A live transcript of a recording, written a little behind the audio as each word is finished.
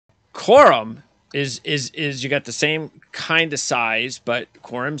Corum is you got the same kind of size, but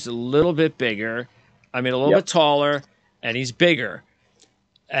Corum's a little bit bigger. I mean, a little bit taller, and he's bigger,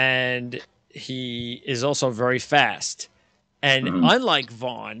 and he is also very fast. And unlike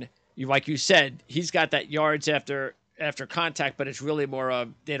Vaughn, like you said, he's got that yards after contact, but it's really more of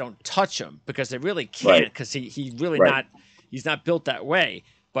they don't touch him because they really can't because he really he's not built that way.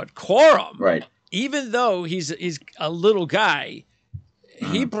 But Corum, even though he's a little guy,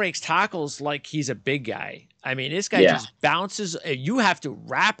 he breaks tackles like he's a big guy. I mean, this guy just bounces. You have to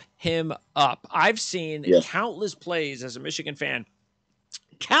wrap him up. I've seen countless plays as a Michigan fan,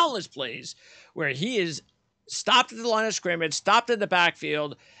 countless plays where he is stopped at the line of scrimmage, stopped in the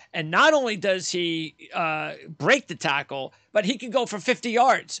backfield, and not only does he break the tackle, but he can go for 50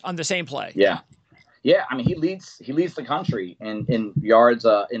 yards on the same play. Yeah, I mean, he leads the country in yards,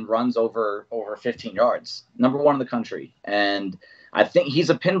 in runs over 15 yards. Number one in the country. And I think he's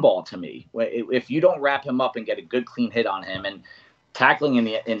a pinball to me. If you don't wrap him up and get a good clean hit on him, and tackling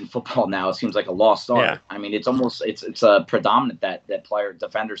in football now, it seems like a lost art. I mean, it's almost it's a predominant that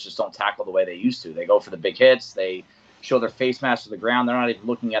defenders just don't tackle the way they used to. They go for the big hits. They show their face mask to the ground. They're not even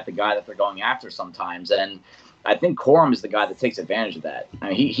looking at the guy that they're going after sometimes. And I think Corum is the guy that takes advantage of that.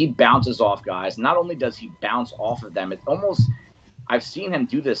 I mean, he bounces off guys. Not only does he bounce off of them, it's almost – I've seen him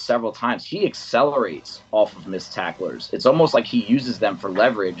do this several times. He accelerates off of missed tacklers. It's almost like he uses them for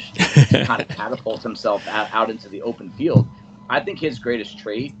leverage to kind of catapult himself out into the open field. I think his greatest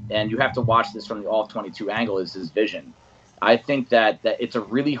trait, and you have to watch this from the all-22 angle, is his vision. I think that it's a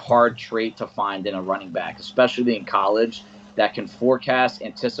really hard trait to find in a running back, especially in college, that can forecast,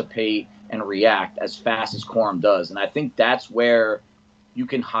 anticipate, and react as fast as Corum does. And I think that's where you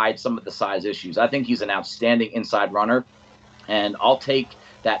can hide some of the size issues. I think he's an outstanding inside runner. And I'll take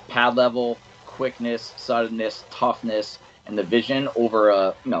that pad level, quickness, suddenness, toughness, and the vision over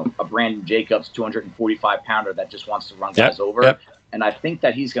a Brandon Jacobs 245-pounder that just wants to run guys over. And I think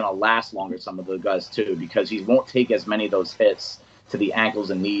that he's going to last longer, some of the guys too, because he won't take as many of those hits to the ankles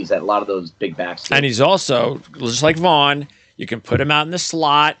and knees that a lot of those big backs do. And he's also, just like Vaughn, you can put him out in the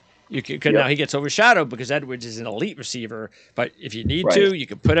slot. You can now he gets overshadowed because Edwards is an elite receiver. But if you need to, you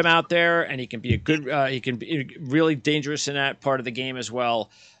can put him out there, and he can be a good. He can be really dangerous in that part of the game as well.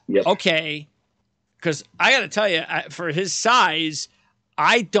 Okay, because I got to tell you, for his size,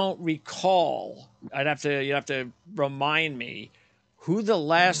 I don't recall. You'd have to remind me who the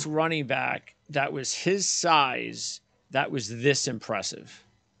last running back that was his size that was this impressive.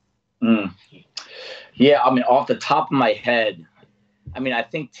 Yeah, I mean, off the top of my head. I mean, I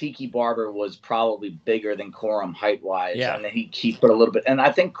think Tiki Barber was probably bigger than Corum height-wise, and then he put a little bit. And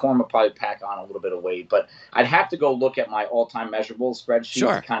I think Corum would probably pack on a little bit of weight, but I'd have to go look at my all-time measurable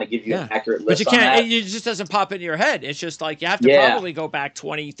spreadsheet to kind of give you an accurate list. But you can't. On that. It just doesn't pop into your head. It's just like you have to probably go back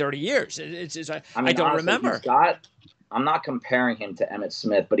 20, 30 years. I don't remember. I'm not comparing him to Emmitt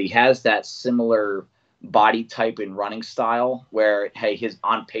Smith, but he has that similar body type and running style where, hey,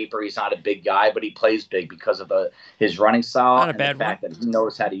 on paper he's not a big guy, but he plays big because of his running style and the fact that he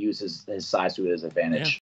knows how to use his size to his advantage.